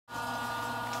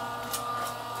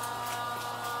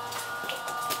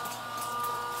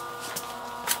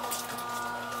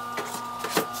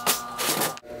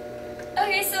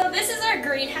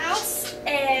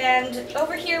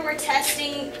over here we're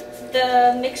testing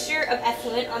the mixture of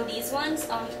effluent on these ones.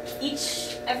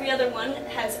 Every other one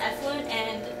has effluent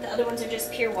and the other ones are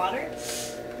just pure water.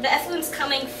 The effluent's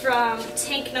coming from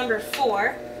tank number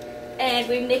 4, and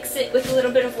we mix it with a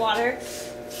little bit of water.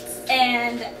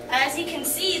 And as you can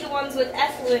see, the ones with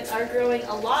effluent are growing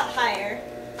a lot higher.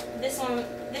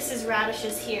 This is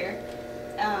radishes here,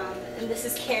 and this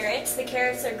is carrots. The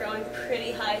carrots are growing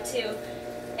pretty high too,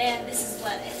 and this is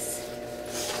lettuce.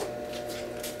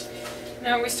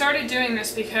 Now, we started doing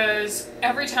this because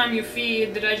every time you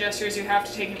feed the digesters, you have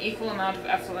to take an equal amount of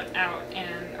effluent out,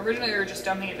 and originally we were just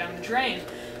dumping it down the drain.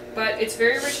 But it's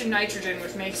very rich in nitrogen,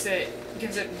 which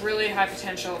gives it really high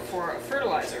potential for a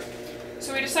fertilizer.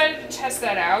 So we decided to test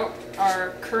that out. Our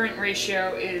current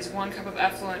ratio is 1 cup of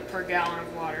effluent per gallon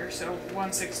of water, so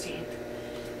 1/16.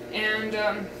 And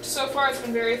so far it's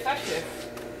been very effective.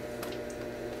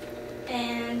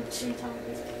 And should we tell them?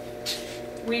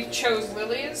 We chose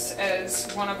lilies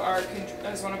as one of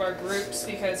our groups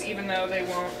because even though they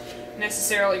won't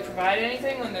necessarily provide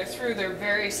anything when they're through, they're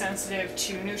very sensitive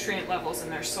to nutrient levels in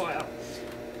their soil.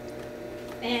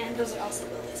 And those are also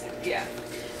lilies, aren't they? Yeah.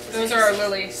 Those are our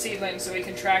lily seedlings, so we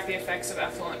can track the effects of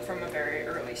effluent from a very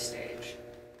early stage.